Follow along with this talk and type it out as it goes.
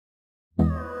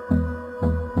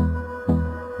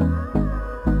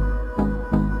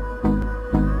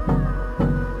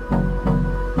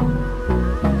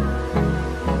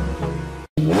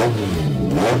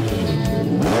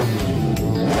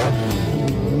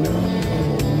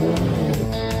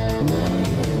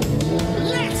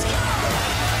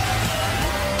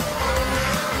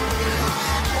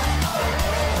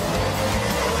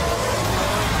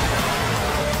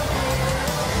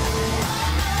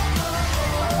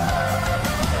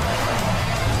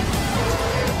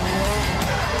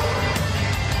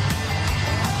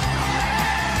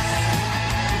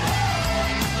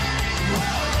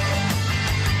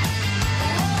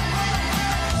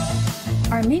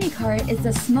car is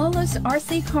the smallest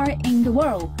RC car in the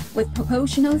world with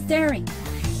proportional steering.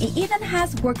 It even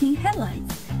has working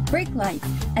headlights, brake lights,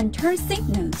 and turn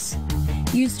signals.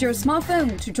 Use your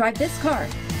smartphone to drive this car.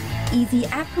 Easy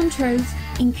app controls,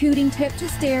 including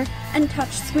tap-to-steer and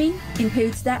touchscreen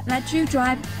inputs that let you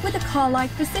drive with a car-like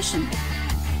precision.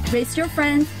 Race your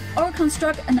friends or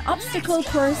construct an obstacle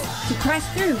course to crash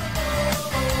through.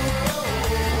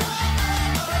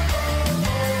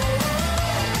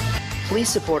 Please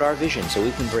support our vision so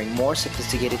we can bring more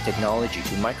sophisticated technology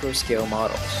to micro-scale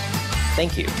models.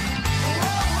 Thank you.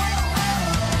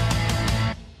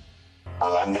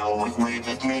 All I know is we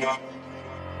just meet up.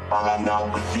 All I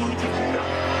know is you just meet up.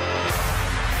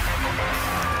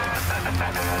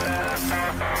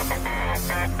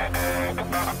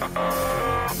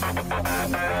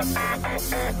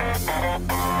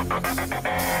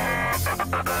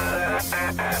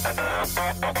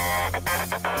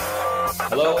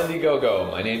 Hello Indiegogo,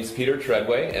 my name is Peter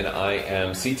Treadway and I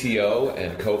am CTO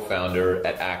and co-founder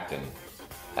at Acton.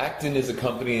 Acton is a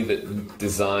company that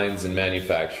designs and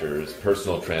manufactures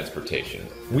personal transportation.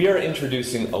 We are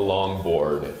introducing a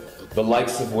longboard, the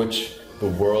likes of which the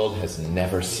world has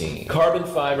never seen. Carbon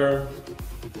fiber,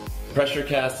 pressure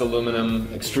cast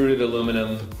aluminum, extruded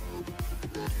aluminum,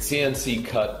 CNC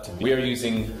cut. We are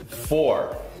using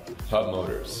 4 hub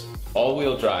motors.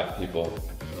 All-wheel drive, people.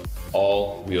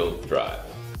 All-wheel drive.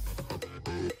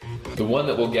 The one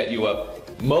that will get you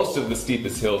up most of the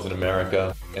steepest hills in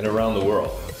America and around the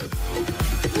world.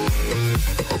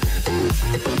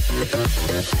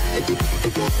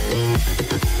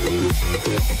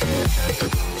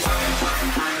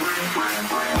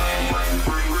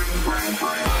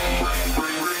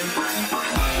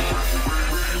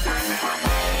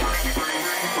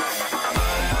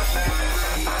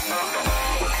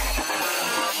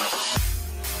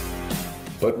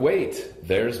 But wait,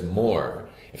 there's more.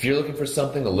 If you're looking for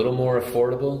something a little more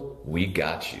affordable, we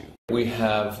got you. We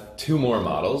have 2 more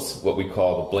models, what we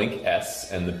call the Blink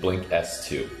S and the Blink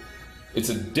S2. It's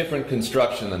a different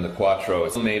construction than the Quattro.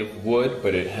 It's made of wood,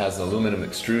 but it has aluminum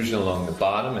extrusion along the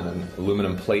bottom and an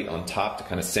aluminum plate on top to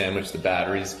kind of sandwich the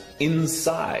batteries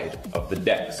inside of the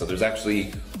deck. So there's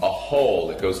actually a hole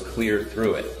that goes clear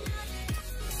through it.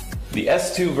 The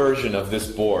S2 version of this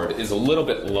board is a little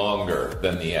bit longer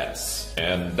than the S,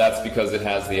 and that's because it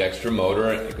has the extra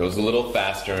motor, it goes a little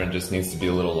faster and just needs to be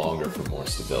a little longer for more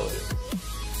stability.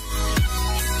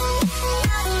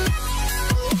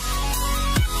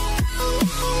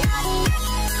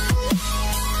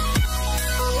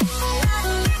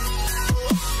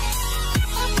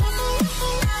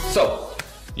 So,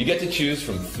 you get to choose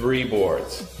from 3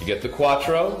 boards. You get the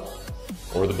Quattro,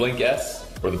 or the Blink S,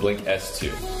 or the Blink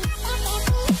S2.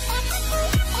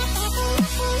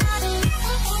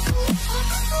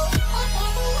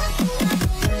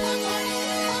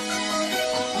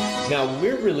 Now,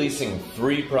 we're releasing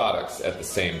 3 products at the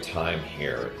same time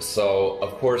here. So,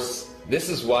 of course, this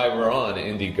is why we're on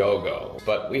Indiegogo.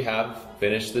 But we have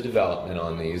finished the development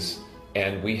on these,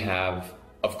 and we have,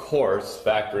 of course,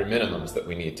 factory minimums that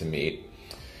we need to meet.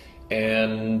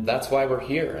 And that's why we're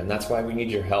here, and that's why we need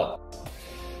your help.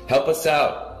 Help us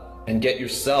out and get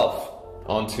yourself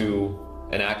onto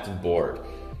an Acton board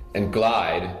and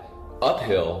glide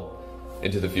uphill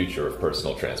into the future of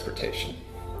personal transportation.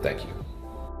 Thank you.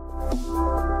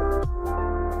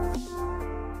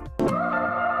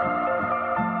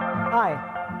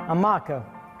 Hi, I'm Marco.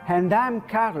 And I'm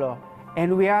Carlo.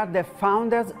 And we are the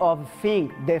founders of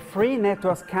Think, the free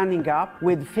network scanning app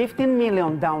with 15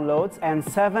 million downloads and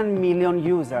 7 million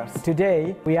users.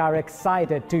 Today, we are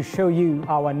excited to show you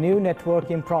our new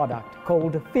networking product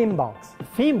called Finbox.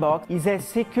 Finbox is a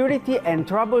security and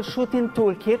troubleshooting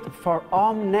toolkit for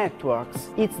home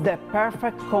networks. It's the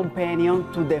perfect companion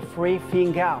to the free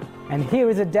Think app. And here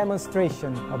is a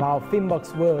demonstration of how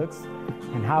Finbox works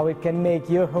and how it can make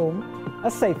your home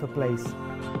a safer place.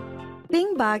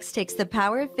 Finbox takes the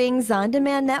power of Fing's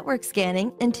on-demand network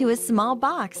scanning into a small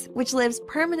box, which lives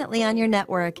permanently on your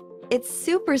network. It's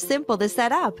super simple to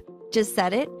set up. Just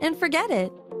set it and forget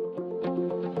it.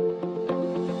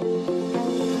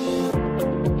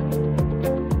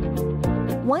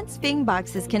 Once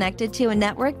Finbox is connected to a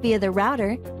network via the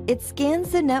router, it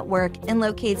scans the network and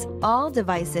locates all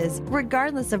devices,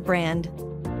 regardless of brand.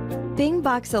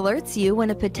 Finbox alerts you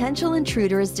when a potential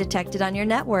intruder is detected on your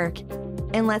network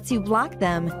and lets you block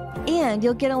them. And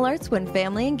you'll get alerts when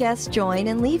family and guests join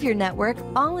and leave your network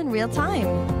all in real time.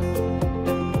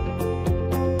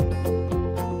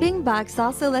 Finbox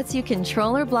also lets you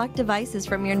control or block devices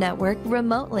from your network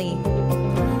remotely.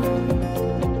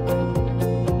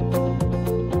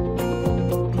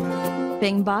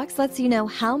 Bingbox lets you know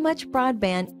how much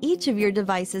broadband each of your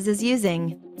devices is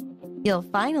using. You'll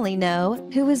finally know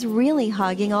who is really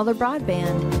hogging all the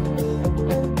broadband.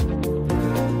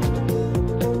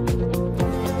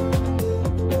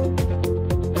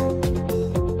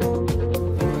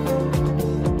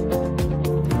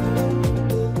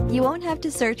 You won't have to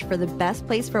search for the best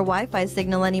place for Wi-Fi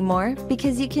signal anymore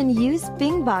because you can use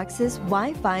Bingbox's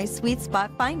Wi-Fi Sweet Spot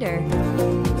Finder.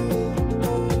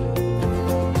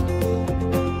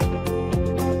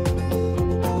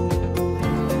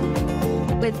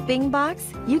 With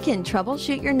Bingbox, you can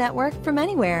troubleshoot your network from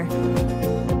anywhere.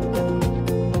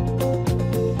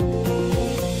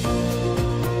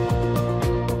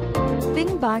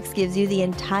 Bingbox gives you the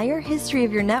entire history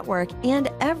of your network and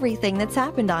everything that's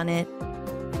happened on it.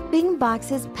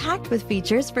 Bingbox is packed with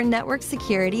features for network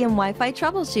security and Wi-Fi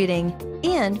troubleshooting.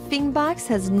 And Bingbox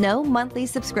has no monthly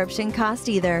subscription cost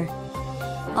either.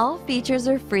 All features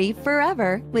are free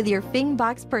forever with your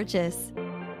Bingbox purchase.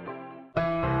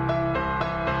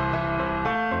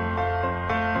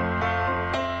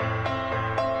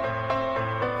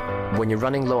 When you're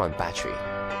running low on battery,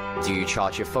 do you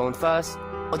charge your phone first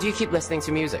or do you keep listening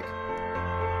to music?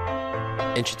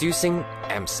 Introducing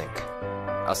M-Sync,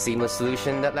 a seamless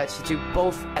solution that lets you do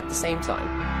both at the same time.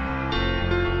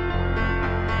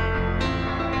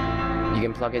 You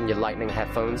can plug in your Lightning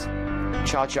headphones,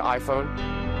 charge your iPhone,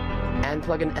 and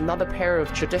plug in another pair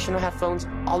of traditional headphones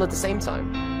all at the same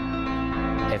time.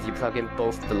 If you plug in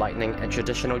both the Lightning and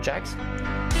traditional jacks,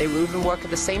 they will even work at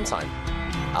the same time,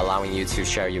 allowing you to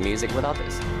share your music with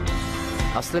others.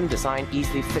 A slim design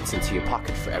easily fits into your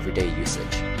pocket for everyday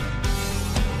usage.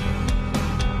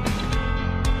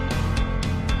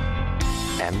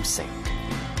 M-Sync.